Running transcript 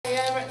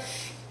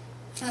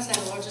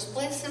Lord, just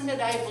bless them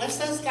today. Bless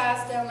those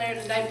guys down there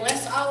today.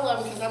 Bless all of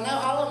them, because I know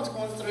all of them's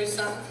going through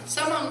something.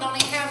 Some of them don't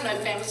even have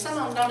no family. Some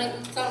of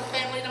them some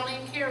family don't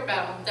even care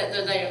about them, that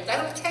they're there. They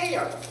don't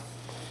care.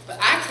 But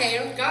I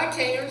care. God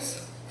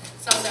cares.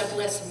 So I'm going to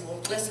bless them,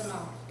 Lord. Bless them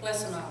all.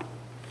 Bless them all.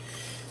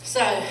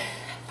 So,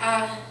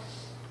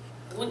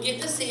 we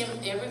get to see him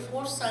every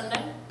fourth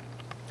Sunday.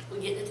 We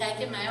get to take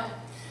him out.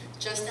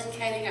 Justin and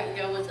Katie got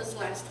to go with us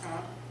last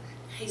time.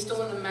 He's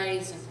doing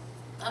amazing.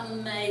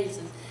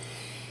 Amazing.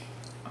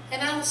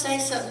 And I would say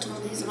something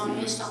to him. He said, Mom,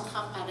 you just don't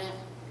talk about that.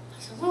 I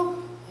said,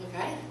 well,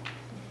 okay.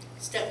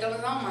 Stepped on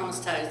his own mama's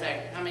toes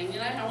there. I mean,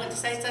 I went to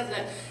say something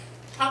that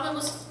probably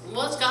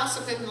was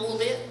gossiping a little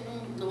bit.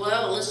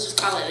 Well, let's just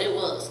call it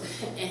was.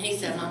 And he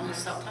said, Mom, let's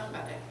stop talking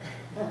about that.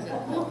 I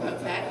said, well,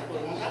 okay, we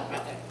won't talk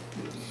about that.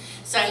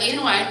 So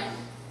anyway,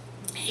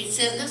 he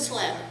sent this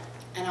letter,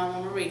 and I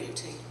want to read it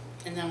to you,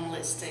 and then we'll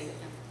let Steve.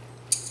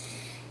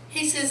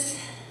 He says,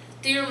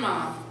 Dear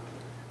Mom,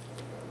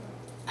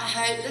 I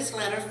hope this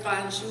letter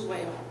finds you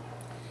well.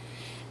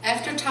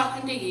 After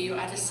talking to you,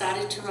 I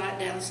decided to write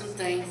down some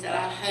things that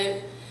I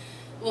hope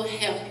will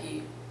help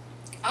you.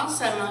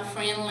 Also, my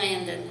friend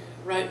Landon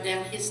wrote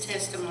down his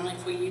testimony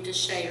for you to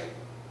share.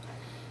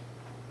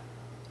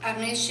 I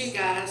miss you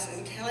guys,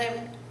 and tell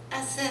him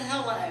I said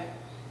hello,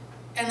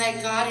 and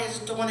that God is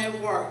doing a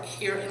work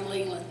here in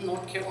Leland,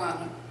 North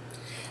Carolina.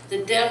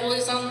 The devil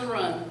is on the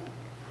run.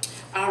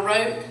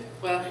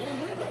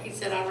 He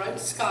said I wrote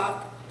to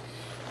Scott,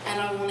 and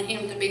I want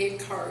him to be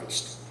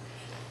encouraged.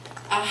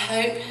 I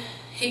hope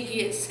he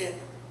gets it.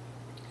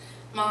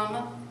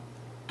 Mama,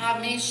 I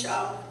miss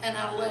y'all, and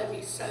I love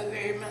you so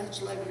very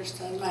much. Love your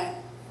son,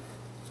 Matt.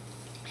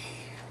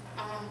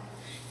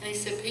 And he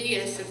said,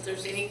 P.S., if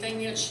there's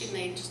anything else you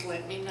need, just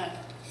let me know.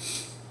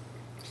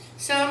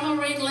 So I'm going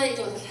to read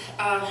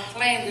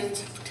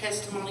Landon's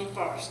testimony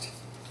first.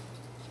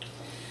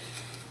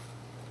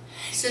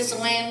 He says,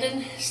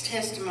 Landon's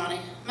testimony.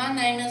 My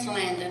name is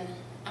Landon.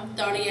 I'm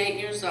 38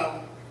 years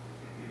old.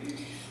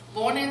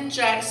 Born in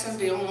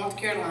Jacksonville, North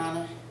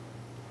Carolina.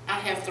 I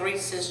have 3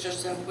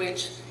 sisters, of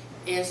which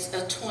is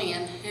a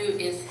twin who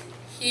is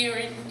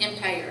hearing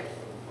impaired.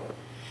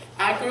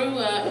 I grew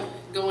up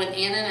going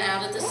in and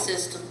out of the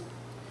system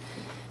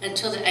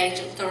until the age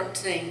of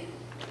 13.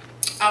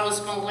 I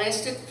was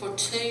molested for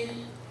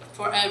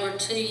over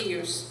 2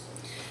 years,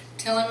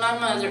 telling my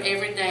mother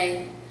every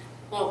day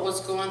what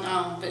was going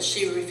on, but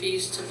she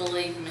refused to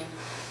believe me.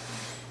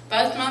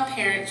 Both my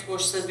parents were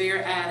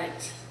severe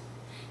addicts.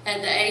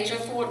 At the age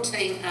of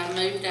 14, I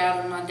moved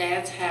out of my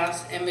dad's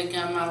house and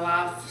began my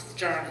life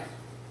journey.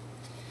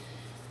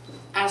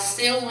 I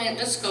still went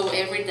to school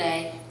every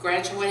day,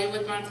 graduated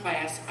with my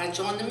class. I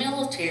joined the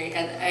military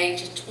at the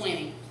age of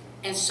 20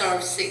 and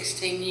served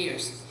 16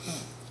 years.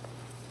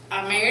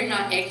 I married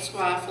my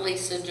ex-wife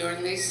Lisa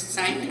during this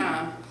same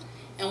time,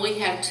 and we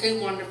have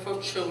 2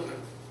 wonderful children,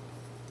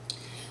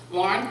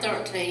 Lauren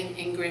 13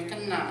 and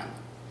Griffin 9.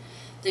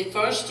 The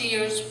first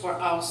years were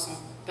awesome,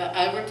 but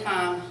over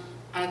time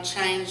I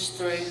changed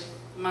through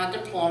my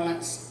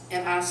deployments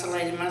and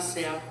isolated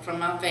myself from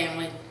my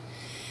family.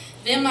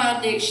 Then my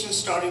addiction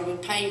started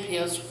with pain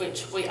pills,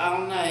 which we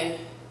all know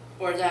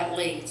where that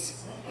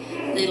leads.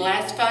 The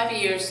last 5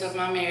 years of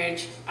my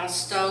marriage, I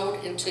stole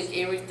and took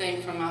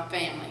everything from my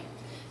family,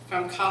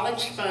 from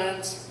college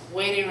funds,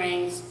 wedding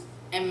rings,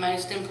 and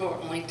most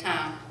importantly,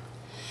 time.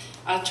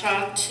 I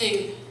tried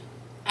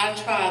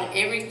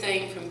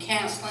everything from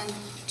counseling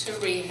to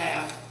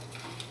rehab,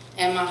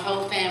 and my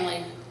whole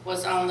family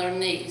was on their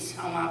knees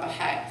on my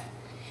behalf.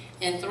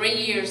 In 3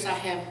 years, I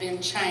have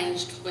been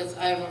charged with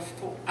over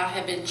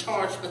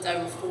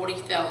 40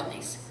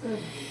 felonies.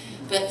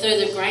 But through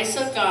the grace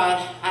of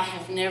God, I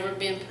have never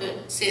been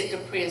sent to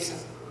prison.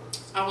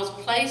 I was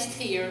placed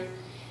here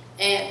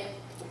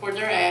where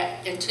they're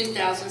at in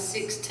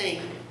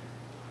 2016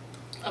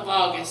 of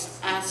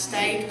August. I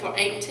stayed for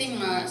 18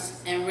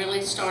 months and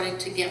really started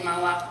to get my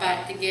life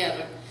back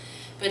together.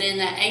 But in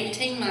that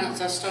 18 months,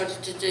 I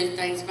started to do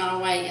things my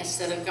way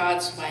instead of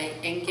God's way.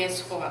 And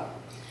guess what?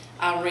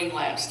 I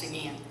relapsed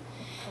again.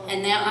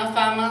 And now I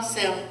find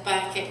myself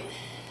back at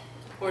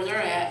where they're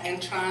at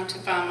and trying to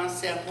find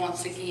myself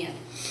once again.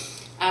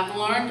 I've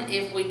learned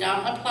if we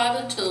don't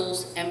apply the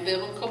tools and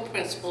biblical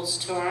principles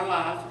to our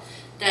life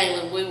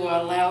daily, we will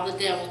allow the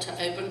devil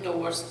to open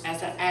doors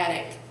as an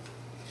addict.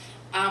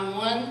 I'm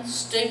one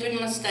stupid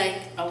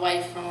mistake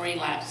away from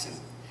relapsing.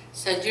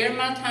 So during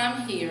my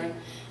time here,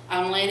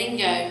 I'm letting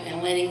go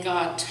and letting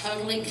God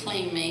totally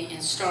clean me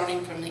and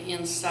starting from the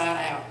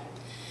inside out.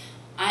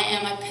 I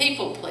am a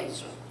people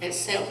pleaser,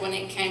 except when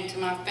it came to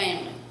my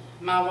family.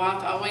 My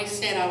wife always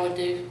said I would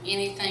do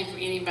anything for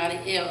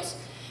anybody else,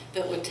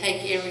 but would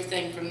take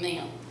everything from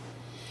them.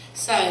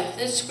 So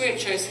this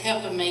scripture is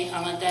helping me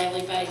on a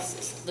daily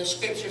basis. The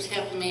scripture is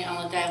helping me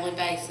on a daily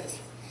basis.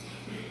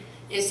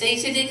 It's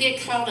easy to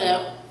get caught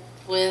up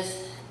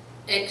with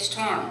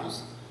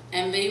externals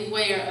and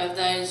beware of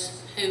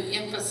those who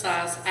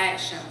emphasize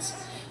actions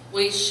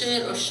we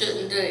should or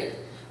shouldn't do,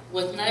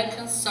 with no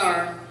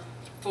concern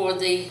for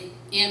the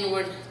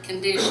inward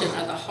condition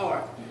of the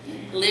heart.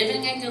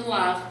 Living a good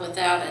life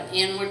without an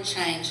inward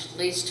change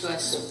leads to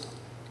see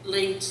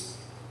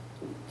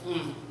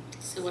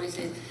what he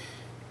said.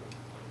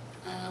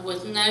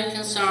 With no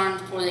concern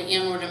for the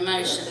inward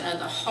emotion of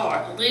the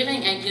heart.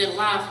 Living a good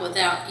life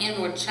without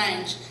inward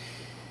change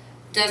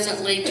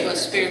doesn't lead to a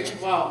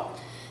spiritual walk.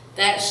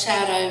 That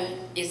shadow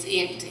is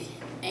empty.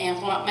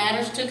 And what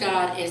matters to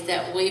God is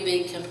that we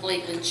be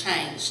completely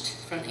changed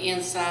from the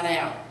inside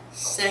out.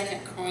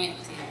 2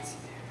 Corinthians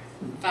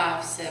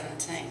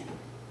 5:17.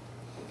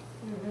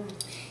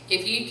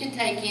 If you can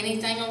take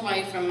anything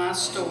away from my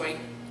story,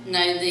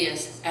 know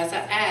this. As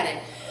an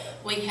addict,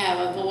 we have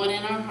a void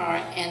in our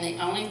heart, and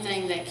the only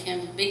thing that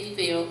can be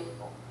filled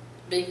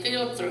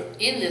through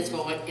in this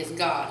void is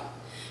God.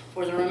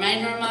 For the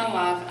remainder of my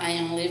life, I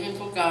am living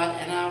for God,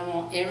 and I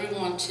want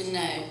everyone to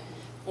know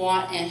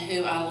what and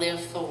who I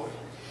live for.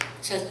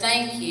 So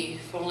thank you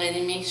for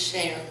letting me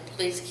share.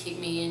 Please keep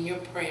me in your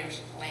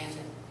prayers,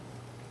 Landon.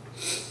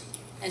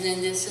 And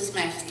then this is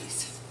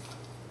Matthew's.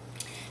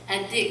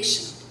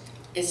 Addiction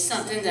is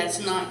something that's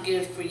not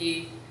good for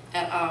you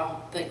at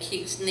all, but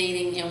keeps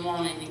needing and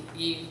wanting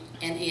you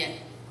and it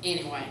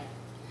anyway.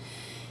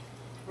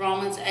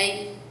 Romans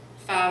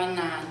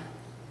 8:5-9.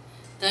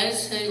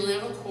 Those who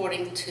live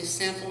according to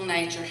sinful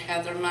nature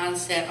have their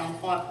mindset on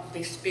what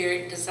the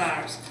Spirit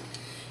desires.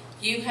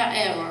 You,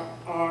 however,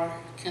 are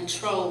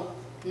controlled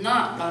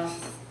not by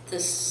the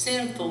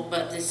sinful,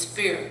 but the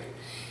Spirit,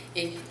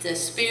 if the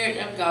Spirit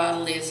of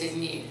God lives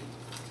in you.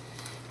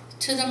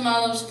 To the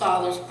mothers,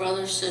 fathers,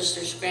 brothers,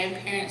 sisters,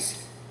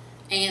 grandparents,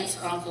 aunts,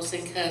 uncles,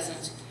 and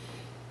cousins,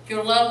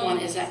 your loved one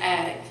is an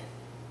addict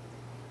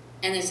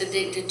and is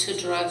addicted to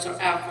drugs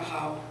or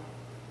alcohol.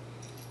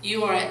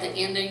 You are at the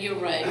end of your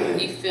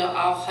road. You feel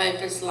all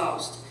hope is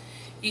lost.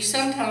 You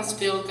sometimes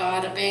feel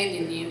God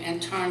abandoned you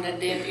and turned a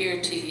deaf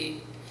ear to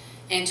you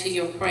and to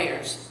your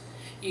prayers.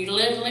 You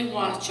literally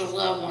watch your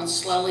loved ones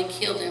slowly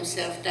kill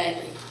themselves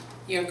daily.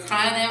 You're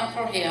crying out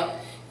for help.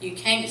 You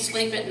can't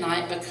sleep at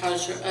night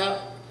because you're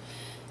up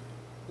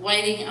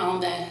waiting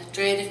on the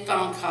dreaded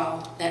phone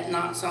call that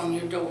knocks on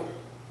your door.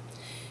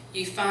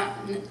 You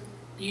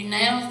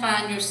now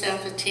find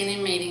yourself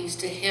attending meetings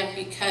to help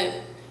you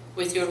cope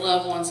with your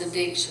loved one's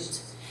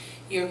addictions.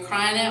 You're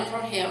crying out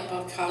for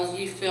help because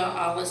you feel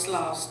all is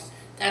lost.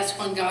 That's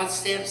when God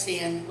steps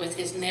in with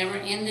His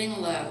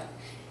never-ending love,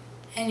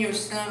 and your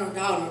son or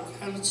daughter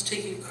comes to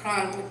you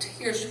crying with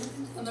tears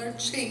running down their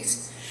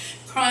cheeks,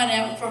 crying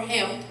out for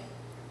help.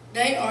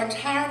 They are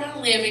tired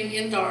of living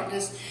in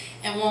darkness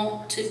and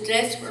want to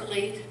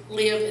desperately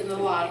live in the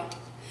light.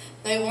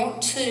 They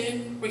want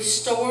to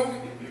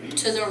restore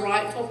to their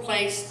rightful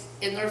place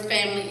in their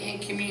family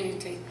and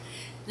community.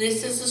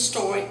 This is the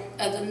story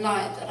of the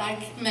night that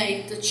I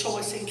made the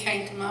choice and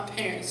came to my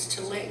parents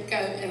to let go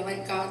and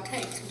let God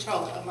take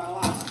control of my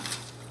life.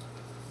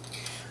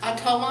 I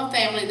told my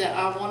family that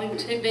I wanted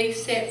to be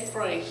set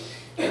free.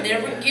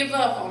 Never give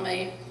up on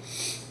me,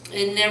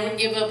 and never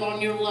give up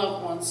on your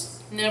loved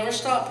ones. Never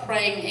stop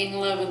praying and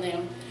loving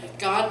them.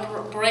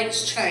 God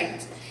breaks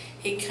chains.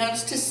 He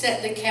comes to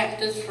set the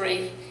captives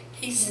free.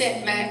 He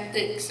set Matt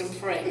Dixon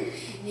free.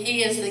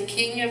 He is the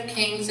King of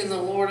Kings and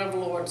the Lord of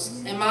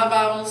Lords. And my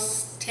Bible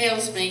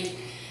tells me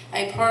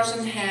a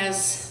person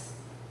has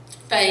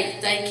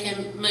faith, they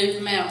can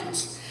move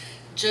mountains.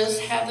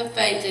 Just have the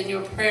faith and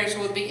your prayers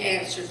will be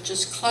answered.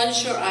 Just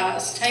close your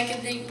eyes, take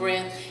a deep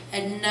breath,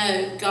 and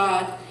know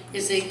God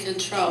is in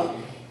control.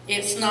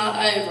 It's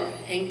not over,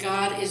 and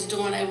God is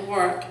doing a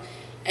work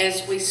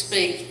as we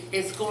speak.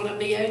 It's going to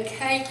be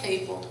okay,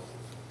 people.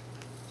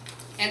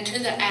 And to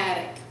the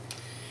addict,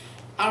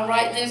 I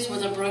write this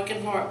with a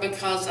broken heart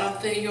because I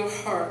feel your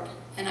hurt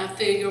and I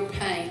feel your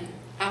pain.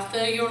 I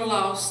feel your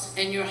loss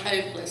and your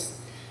hopelessness.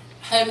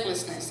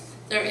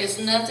 There is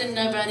nothing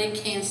nobody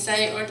can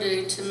say or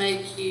do to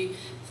make you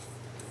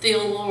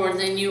feel lower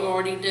than you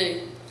already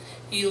do.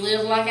 You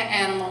live like an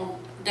animal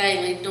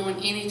daily, doing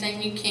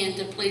anything you can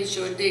to please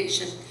your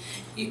addiction.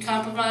 You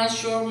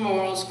compromise your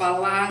morals by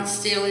lying,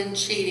 stealing,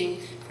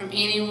 cheating from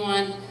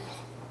anyone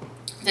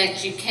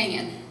that you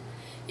can,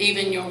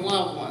 even your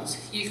loved ones.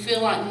 You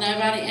feel like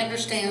nobody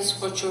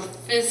understands what you're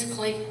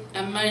physically,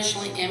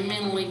 emotionally, and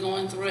mentally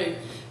going through.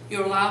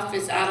 Your life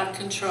is out of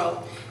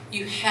control.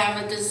 You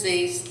have a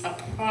disease, a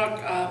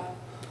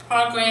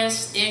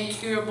progress,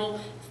 incurable,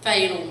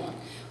 fatal one.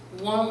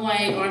 One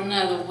way or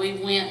another, we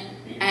went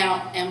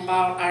out and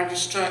bought our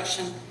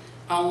destruction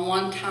on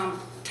one-time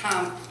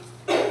payment.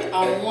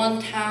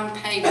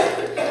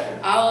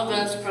 All of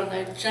us, from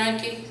the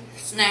junkie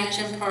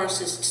snatching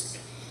purses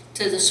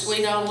to the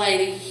sweet old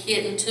lady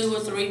hitting 2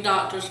 or 3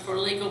 doctors for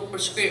legal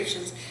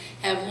prescriptions,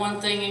 have one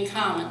thing in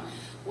common.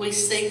 We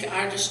seek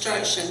our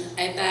destruction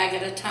a bag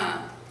at a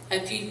time, a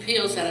few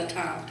pills at a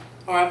time,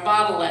 or a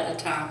bottle at a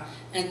time,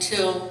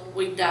 until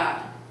we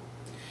die.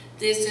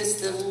 This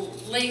is the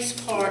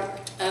least part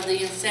of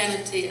the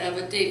insanity of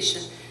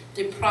addiction.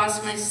 The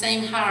price may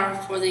seem higher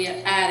for the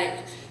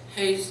addict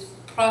who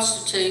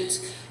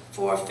prostitutes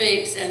for a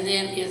fix, and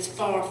then is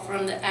far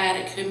from the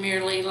addict who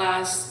merely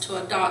lies to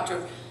a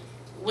doctor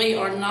We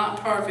are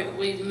not perfect.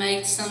 We've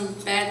made some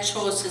bad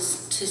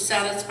choices to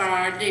satisfy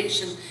our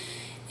addiction.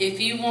 If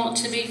you want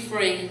to be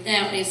free,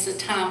 now is the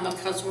time,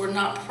 because we're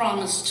not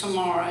promised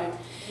tomorrow.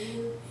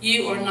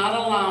 You are not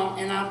alone,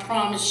 and I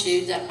promise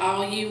you that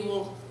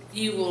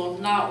you will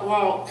not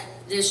walk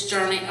this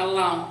journey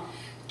alone.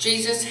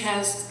 Jesus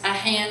has a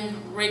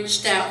hand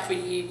reached out for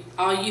you.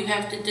 All you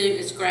have to do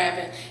is grab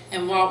it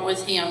and walk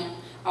with Him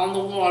on the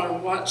water.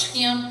 Watch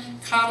Him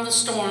calm the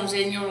storms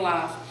in your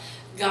life.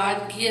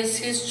 God gives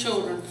His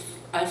children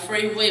a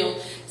free will,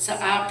 so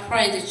I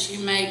pray that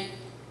you make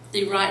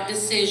the right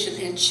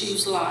decision and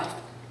choose life.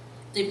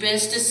 The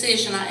best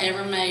decision I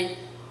ever made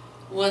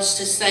was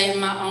to save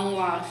my own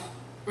life.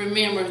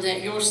 Remember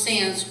that your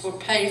sins were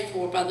paid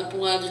for by the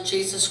blood of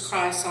Jesus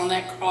Christ on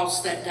that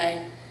cross that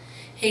day.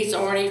 He's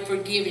already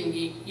forgiven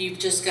you. You've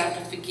just got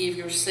to forgive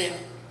yourself.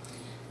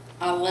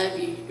 I love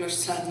you, your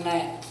son,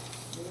 Matt.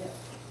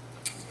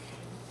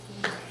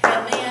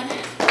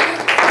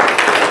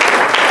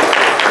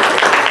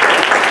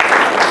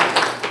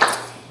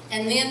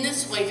 And then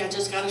this week, I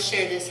just got to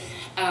share this.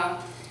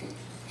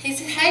 He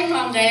said, "Hey,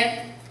 Mom,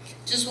 Dad,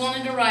 just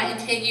wanted to write and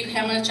tell you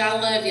how much I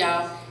love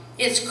y'all.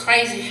 It's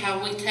crazy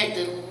how we take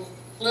the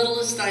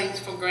littlest things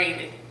for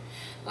granted.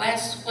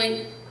 Last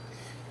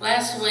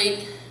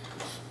week,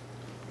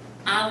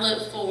 I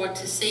look forward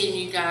to seeing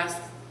you guys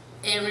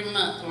every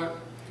month." Or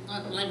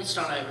let me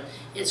start over.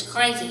 It's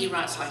crazy, he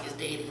writes like his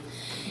daddy.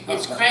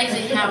 It's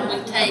crazy how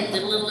we take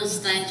the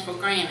littlest things for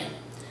granted.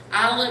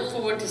 I look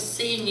forward to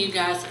seeing you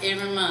guys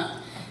every month.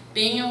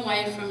 Being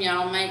away from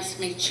y'all makes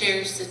me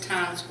cherish the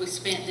times we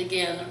spent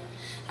together.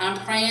 I'm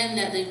praying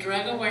that the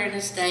Drug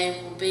Awareness Day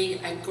will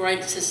be a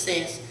great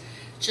success.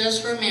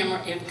 Just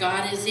remember, if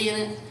God is in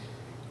it,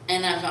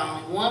 and if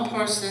only one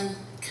person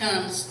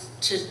comes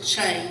to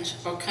change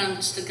or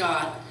comes to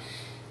God,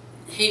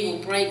 he will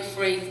break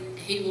free.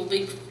 He will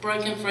be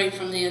broken free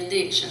from the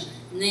addiction.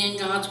 And then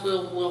God's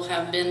will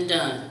have been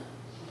done.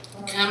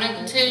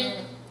 Coming to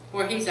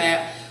where he's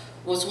at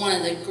was one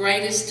of the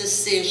greatest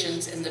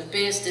decisions and the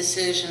best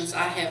decisions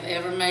I have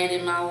ever made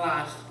in my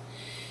life.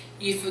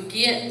 You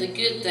forget the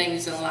good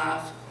things in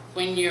life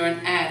when you're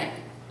an addict,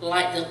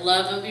 like the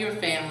love of your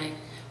family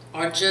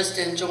or just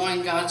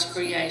enjoying God's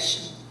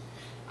creation.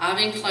 I've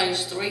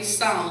enclosed 3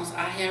 songs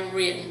I have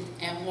written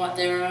and what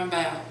they're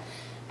about.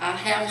 I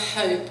have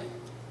hope,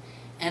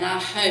 and I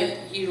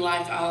hope you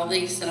like all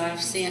these that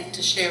I've sent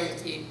to share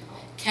with you.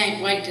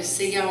 Can't wait to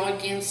see y'all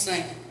again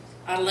soon.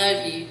 I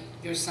love you,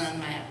 your son,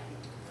 Matt.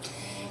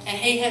 And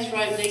he has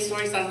wrote these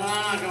 3 songs. I'm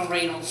not going to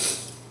read them,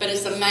 but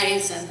it's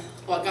amazing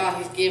what God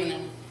has given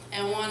him.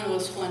 And one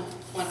was when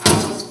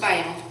I was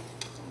found.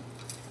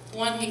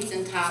 One he's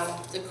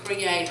entitled The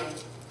Creator.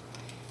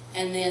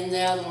 And then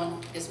the other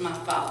one is My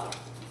Father.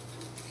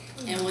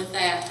 And with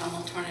that, I'm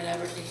going to turn it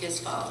over to his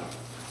father.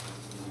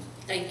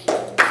 Thank you.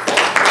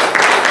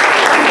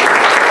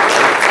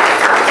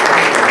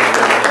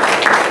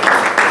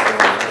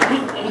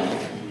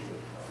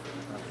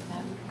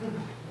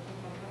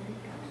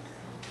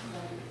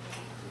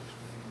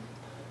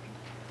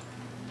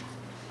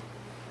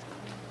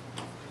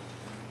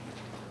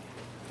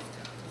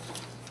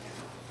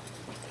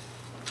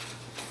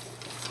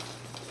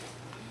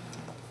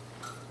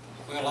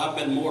 Well, I've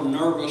been more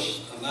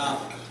nervous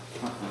about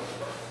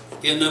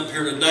getting up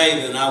here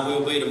today than I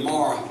will be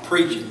tomorrow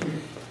preaching,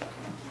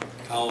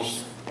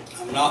 because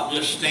I'm not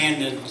just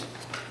standing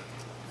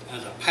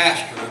as a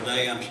pastor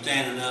today, I'm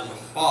standing as a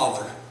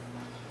father.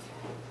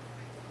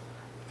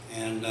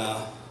 And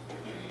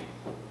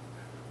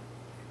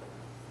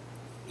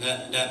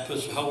that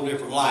puts a whole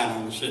different light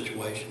on the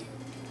situation.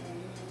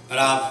 But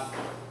I've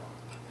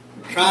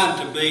tried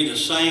to be the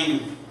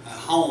same at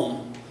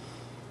home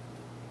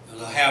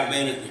as I have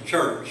been at the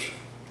church.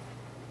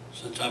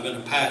 Since I've been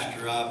a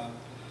pastor,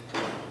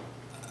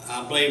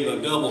 I believe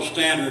a double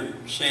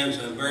standard sends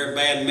a very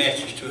bad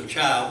message to a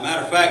child.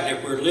 Matter of fact,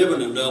 if we're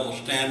living a double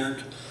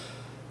standard,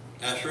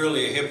 that's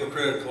really a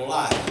hypocritical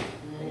life.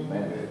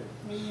 Amen.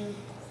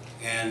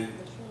 And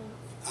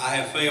I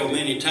have failed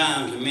many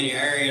times in many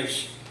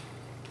areas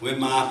with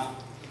my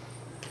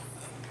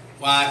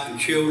wife and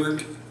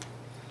children.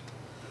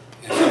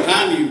 And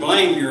sometimes you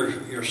blame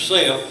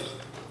yourself.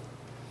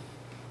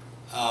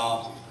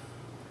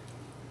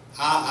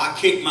 I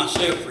kicked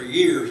myself for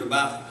years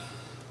about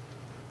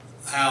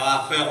how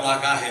I felt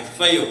like I had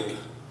failed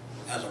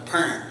as a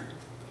parent.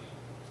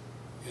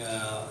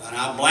 And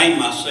I blame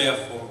myself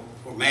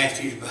for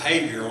Matthew's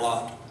behavior a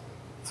lot.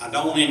 I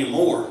don't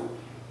anymore.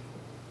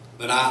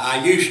 But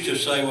I used to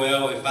say,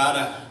 well, if I'd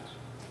have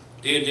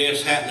did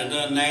this, hadn't have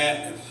done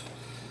that,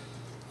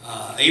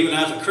 even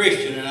as a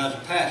Christian and as a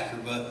pastor.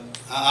 But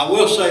I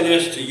will say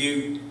this to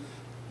you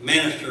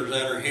ministers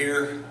that are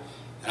here,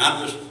 and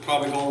I'm just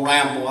probably going to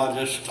ramble.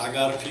 I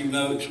got a few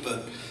notes,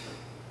 but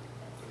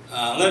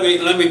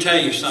let me tell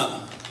you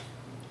something.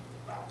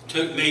 It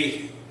took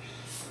me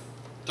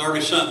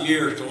 30-something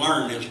years to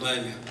learn this,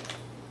 baby.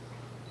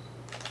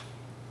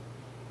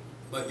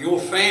 But your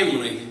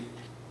family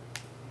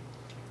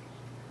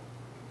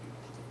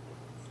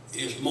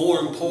is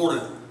more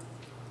important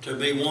to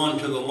be won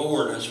to the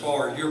Lord as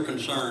far as you're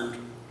concerned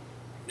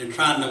than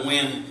trying to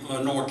win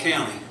Lenore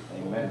County.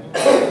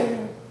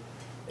 Amen.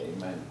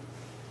 Amen.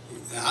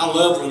 I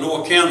love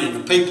Lenore County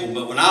and the people,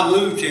 but when I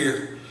moved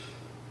here,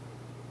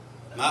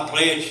 my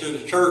pledge to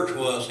the church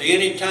was,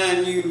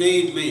 anytime you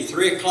need me,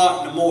 3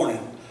 o'clock in the morning,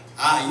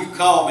 you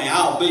call me,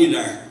 I'll be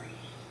there.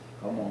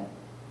 Come on.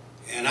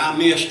 And I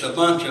missed a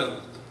bunch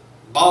of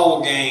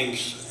ball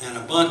games and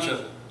a bunch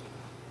of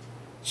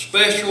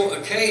special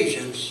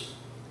occasions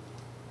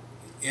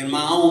in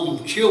my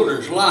own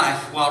children's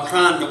life while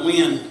trying to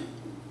win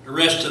the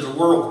rest of the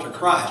world to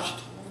Christ.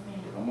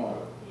 Come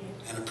on.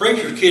 And a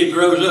preacher's kid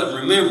grows up and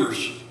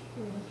remembers.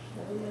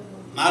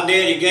 My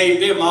daddy gave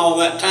them all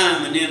that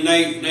time, and then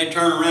they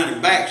turn around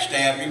and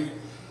backstab him.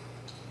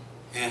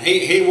 And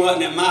he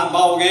wasn't at my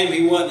ball game,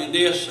 he wasn't at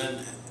this.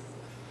 And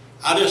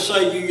I just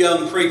say, you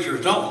young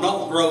preachers, don't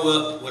grow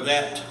up with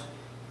that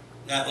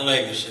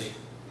legacy.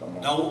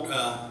 Don't.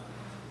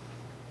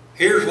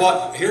 Here's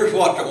what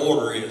the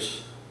order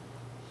is.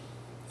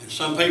 And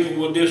some people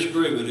will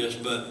disagree with this,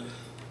 but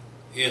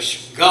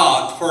it's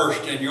God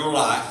first in your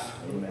life.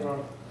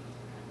 Amen.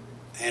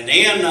 And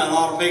then a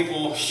lot of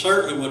people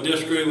certainly will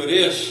disagree with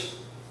this.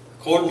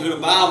 According to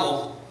the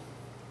Bible,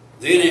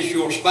 then it's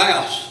your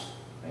spouse,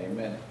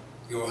 Amen.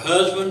 your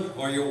husband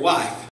or your wife.